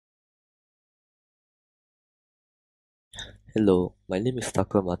Hello, my name is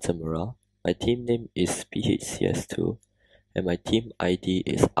𝗃𝒂𝒏𝒄𝒆𝒓. My team name is PHCS2 and my team ID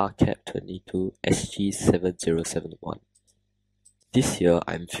is RCAP22SG7071. This year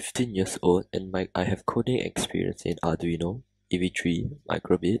I'm 15 years old and I have coding experience in Arduino, 𝑰𝒏𝒄𝒄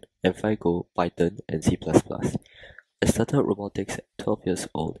micro:bit, 𝗏𝑪𝑨𝑔𝑔, Python, and C++. I started robotics at 12 years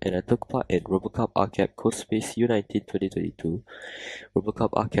old and I took part in RoboCup RCAP CoSpace U19 2022,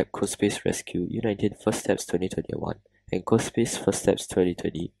 RoboCup RCAP CoSpace Rescue U19 First Steps 2021, and CoSpace First Steps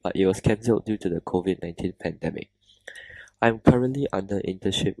 2020, but it was cancelled due to the COVID-19 pandemic. I am currently under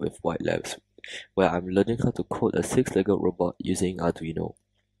internship with 𝗓𝑪𝑨𝑷, where I'm learning how to code a 6-legged robot using Arduino.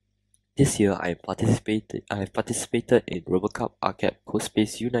 This year, I have participated in RoboCup RCAP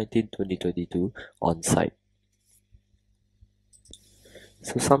CoSpace U19 2022 on site.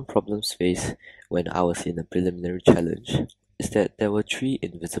 So some problems faced when I was in the preliminary challenge is that there were 3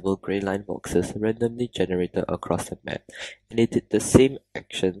 invisible grey line boxes randomly generated across the map, and they did the same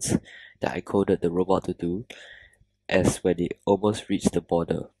actions that I coded the robot to do as when it almost reached the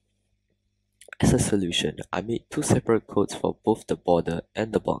border. As a solution, I made 2 separate codes for both the border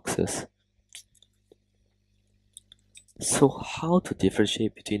and the boxes. So how to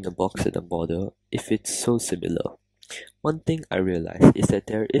differentiate between the box and the border if it's so similar? One thing I realized is that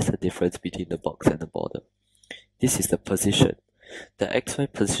there is a difference between the box and the border. This is the position. The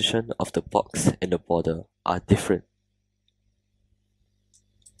XY position of the box and the border are different.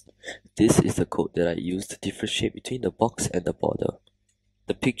 This is the code that I use to differentiate between the box and the border.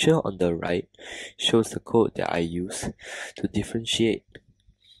 The picture on the right shows the code that I use to differentiate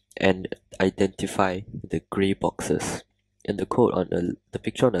and identify the grey boxes. And the code on the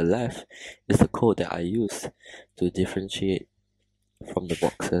picture on the left is the code that I use to differentiate from the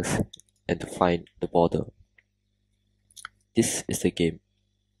boxes and to find the border. This is the game.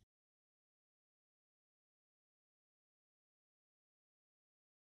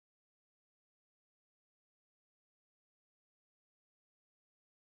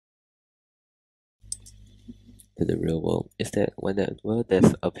 To the real world is that when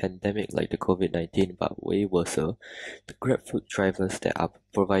there's a pandemic like the COVID-19 but way worse, the Grab food drivers that are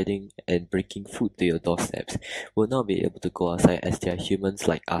providing and bringing food to your doorsteps will not be able to go outside as they are humans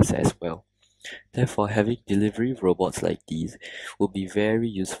like us as well. Therefore, having delivery robots like these will be very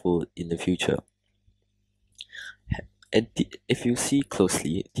useful in the future. And if you see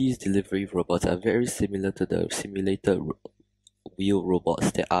closely, these delivery robots are very similar to the simulated wheel robots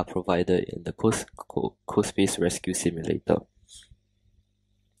that are provided in the CoSpace Rescue Simulator.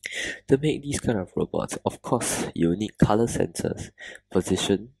 To make these kind of robots, of course, you need color sensors,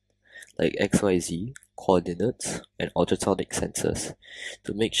 position, like XYZ, coordinates, and ultrasonic sensors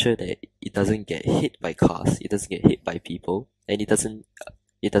to make sure that it doesn't get hit by cars, it doesn't get hit by people, and it doesn't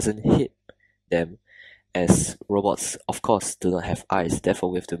hit them, as robots, of course, do not have eyes. Therefore,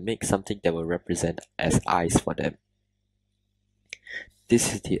 we have to make something that will represent as eyes for them.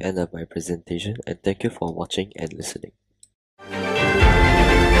 This is the end of my presentation, and thank you for watching and listening.